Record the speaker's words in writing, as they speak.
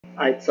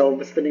Alright, so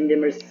Baszucki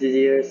gamers this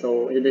year.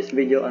 So in this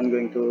video, I'm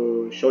going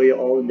to show you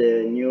all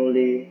the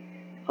newly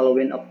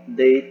Halloween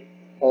update,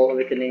 all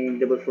awakening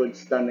devil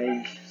fruits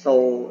damage.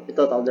 So in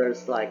total,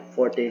 there's like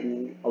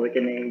 14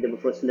 awakening devil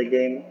fruits in the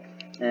game,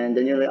 and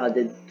the newly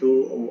added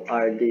two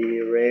are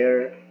the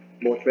rare,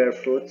 both rare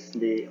fruits,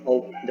 the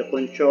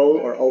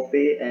control or OP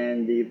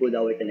and the Buddha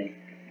awakening.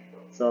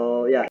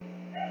 So yeah.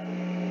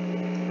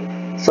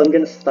 So I'm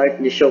gonna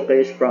start the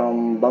showcase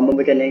from Bamboo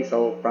Awakening,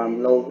 so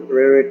from low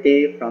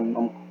rarity, from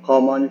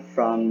uncommon,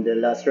 from the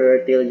last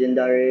rarity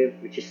legendary,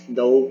 which is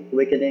Dove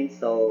Awakening.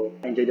 So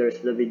enjoy the rest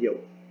of the video.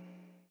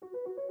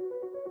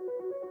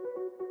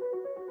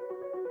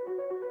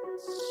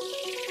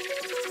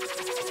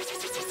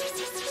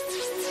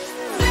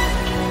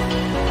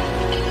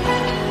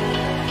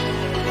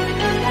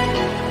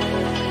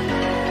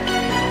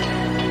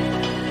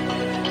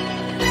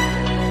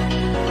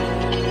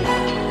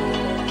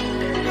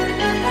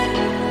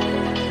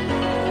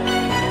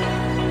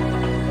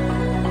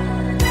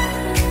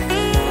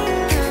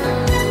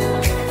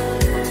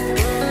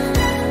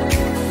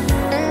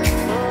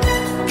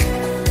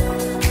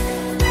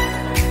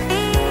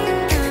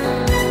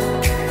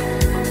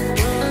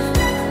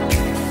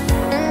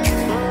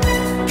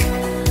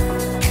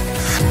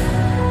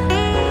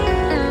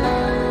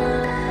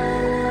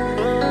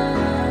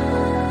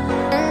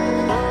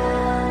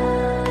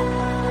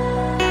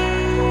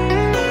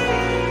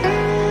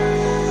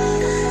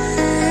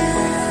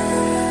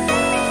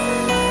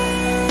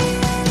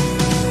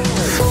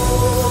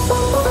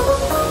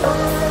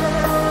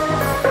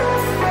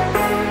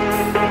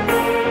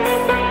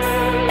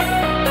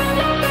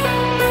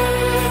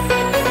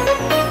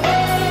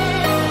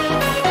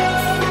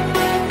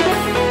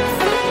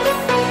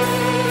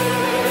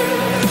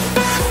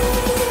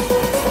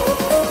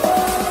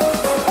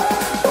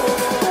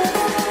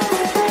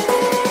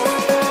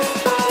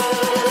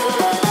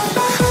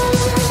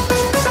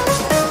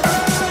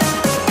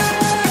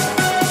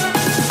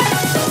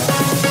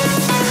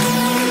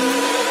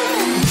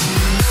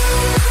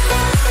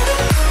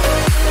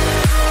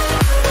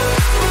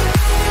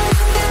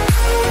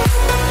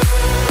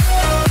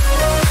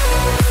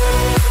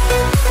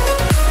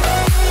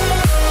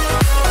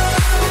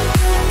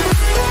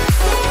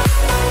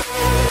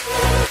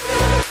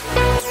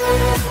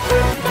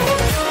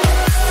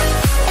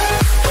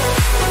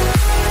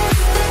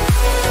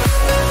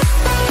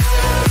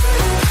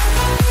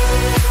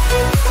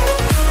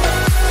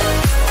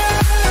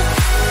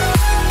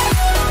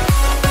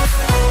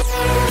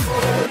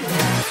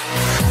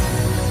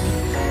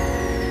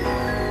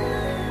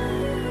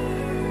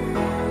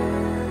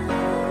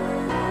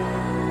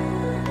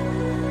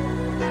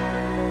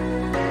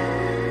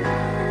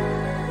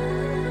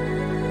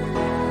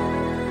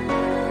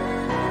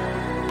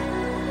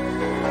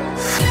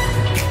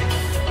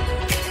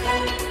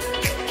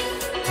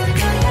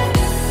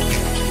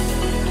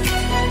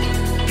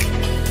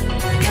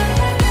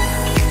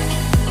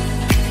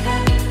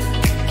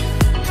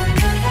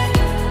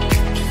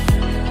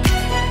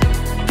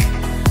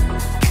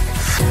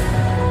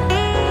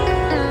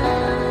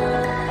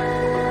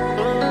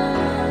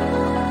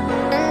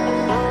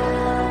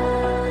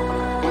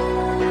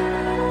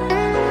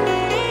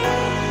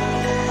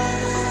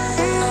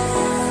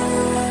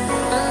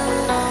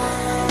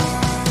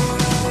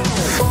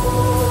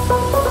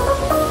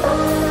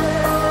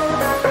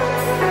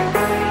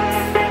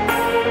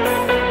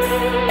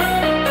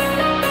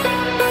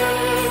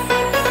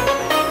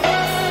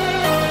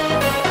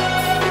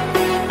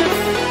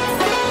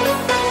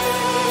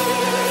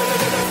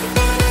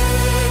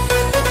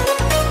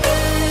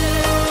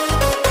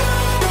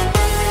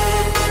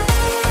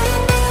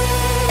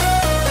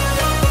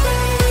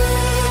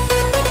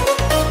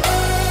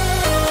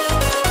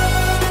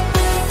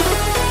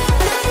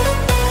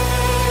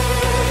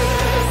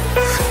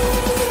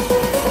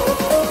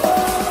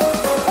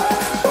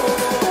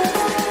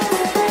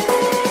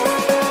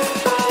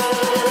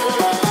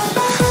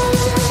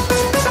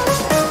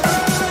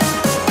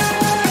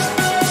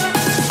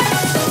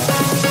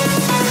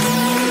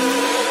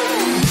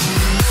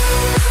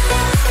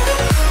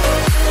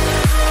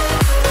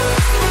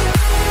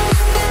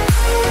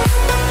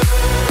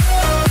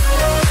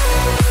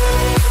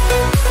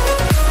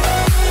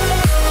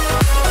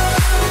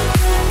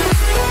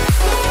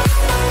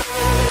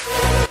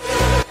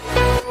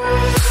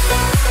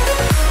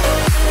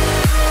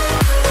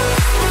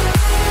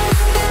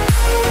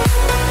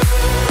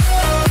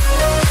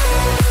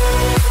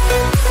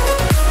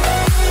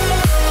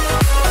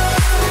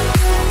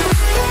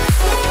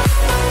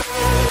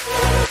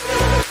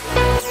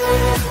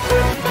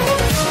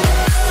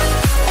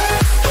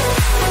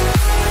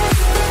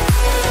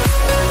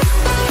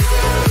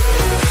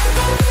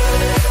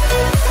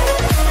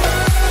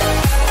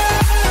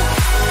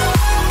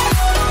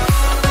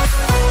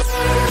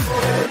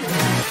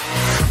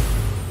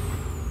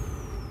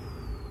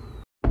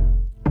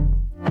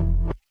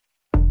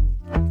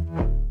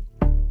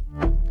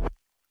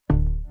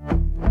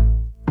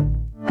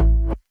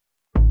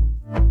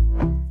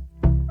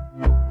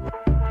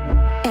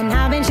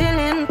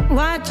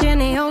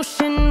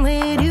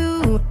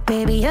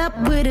 Baby up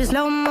with a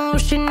slow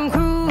motion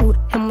crew,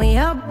 and we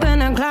up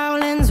in our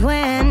clouds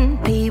when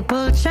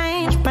people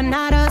change, but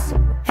not us.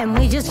 And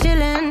we just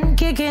chillin',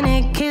 kicking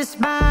it,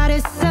 kissed by the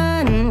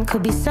sun.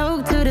 Could be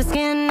soaked to the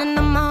skin in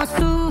the mall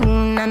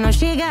soon. I know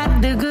she got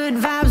the good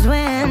vibes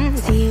when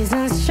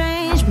seasons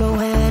change, but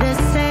we're the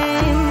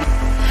same.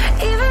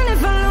 Even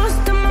if I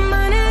lost all my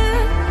money,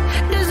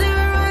 the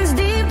zero runs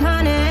deep,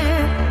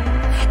 honey.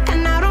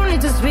 And I don't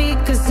need to speak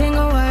a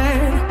single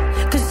word,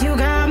 'cause you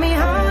got me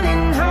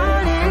haunting, haunting.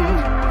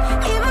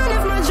 Even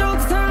if my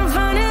jokes aren't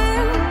funny,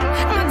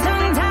 my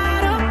tongue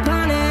tied up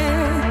on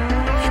it.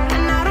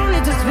 And I don't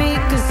need to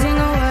speak a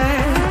single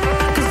word,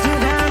 'cause you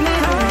got me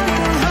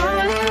haunting,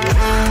 haunting.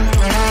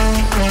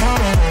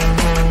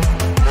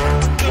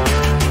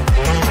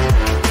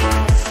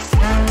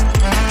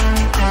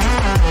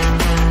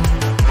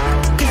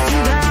 'Cause you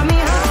got me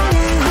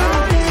haunting,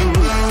 haunting.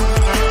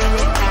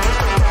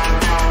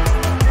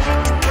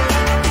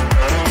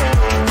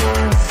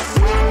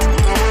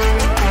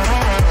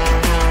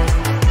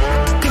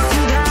 'Cause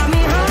you got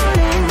me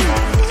haunting.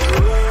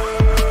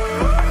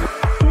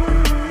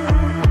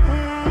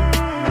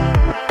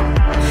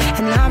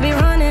 And I'll be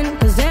running,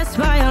 possessed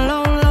by a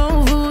low, low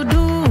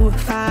voodoo.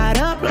 Fired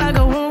up like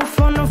a wolf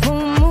on a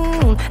full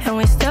moon. And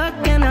we're stuck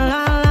in a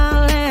la la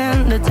land.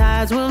 The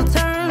tides will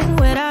turn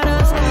without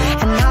us.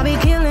 And I'll be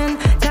killing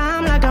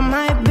time like I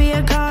might be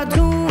a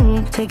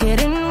cartoon. Take it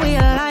in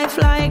real life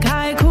like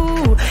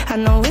haiku. I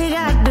know we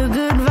got the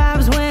good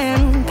vibes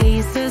when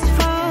pieces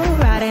fall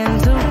right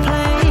into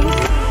place.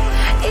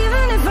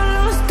 Even if I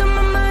lost all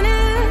my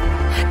money,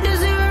 the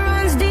zero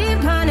runs deep,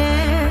 honey.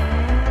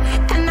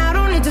 And I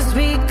don't need to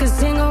speak a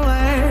single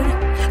word,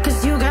 'cause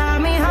you got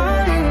me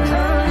haunting,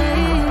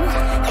 haunting.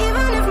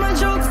 Even if my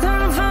jokes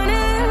aren't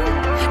funny,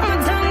 my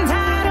tongue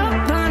tied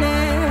up on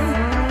it.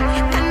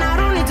 And I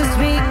don't need to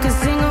speak a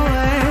single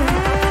word,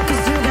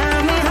 'cause you got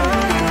me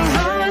haunting,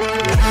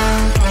 haunting.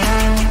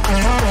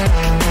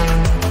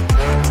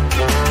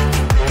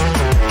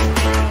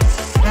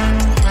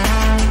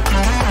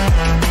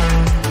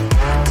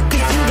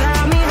 'Cause you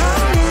got me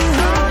haunting,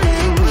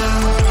 haunting.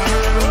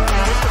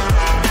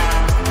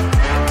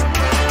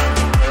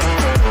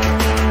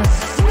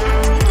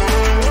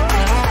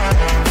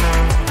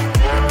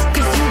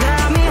 'Cause you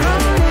got me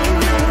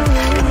haunting.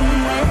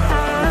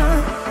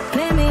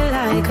 Play me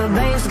like a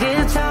bass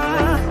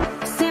guitar,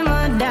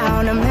 simmer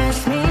down and mess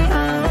me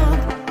up,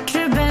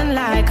 tripping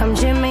like I'm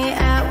Jimmy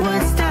at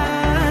Woodstock.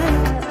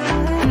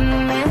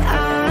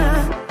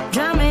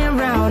 Drive me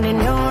around in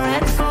your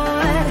red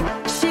Ford,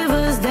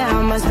 shivers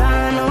down my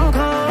spinal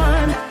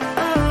cord.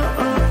 Oh,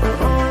 oh,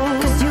 oh, oh.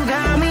 'Cause you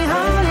got me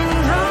haunting,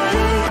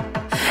 haunting.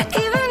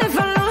 Even if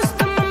I lost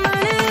all my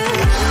money,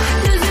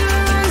 the zero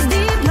runs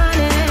deep,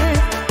 honey.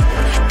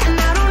 And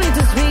I don't need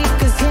to speak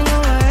a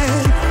single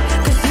word,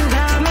 'cause you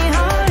got me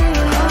haunting,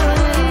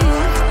 haunting.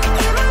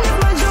 Even if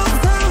my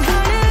jokes aren't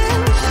funny,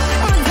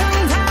 my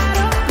tongue tied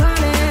up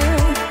on it.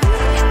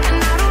 And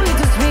I don't need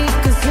to speak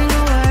a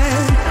single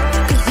word,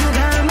 'cause you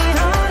got me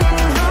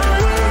haunting,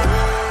 haunting.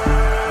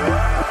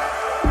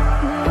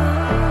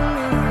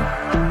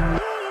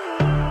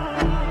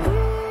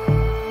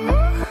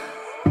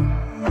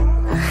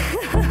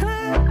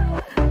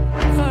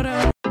 Hold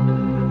on.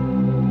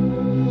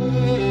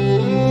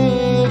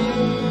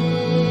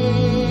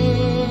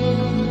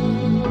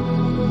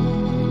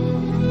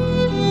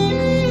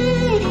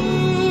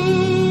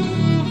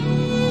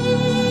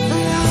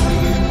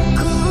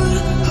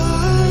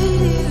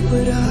 Good-hearted,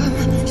 but I'm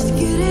just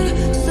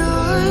getting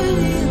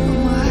started.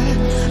 My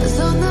eyes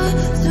on the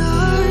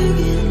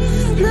target.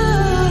 No,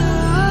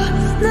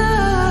 no.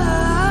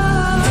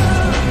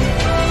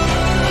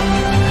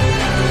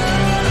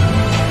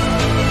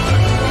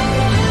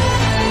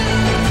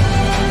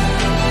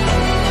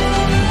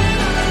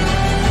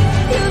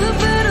 You're the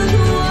better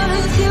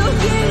ones, you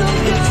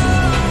can't go.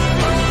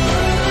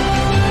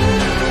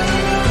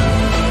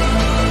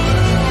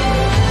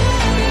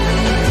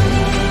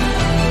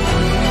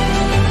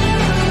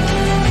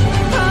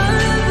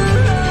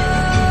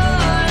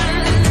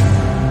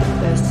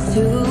 Best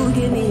to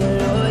give me your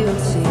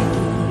loyalty,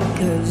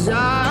 'cause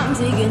I'm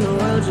taking the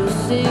world, you'll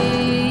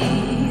see.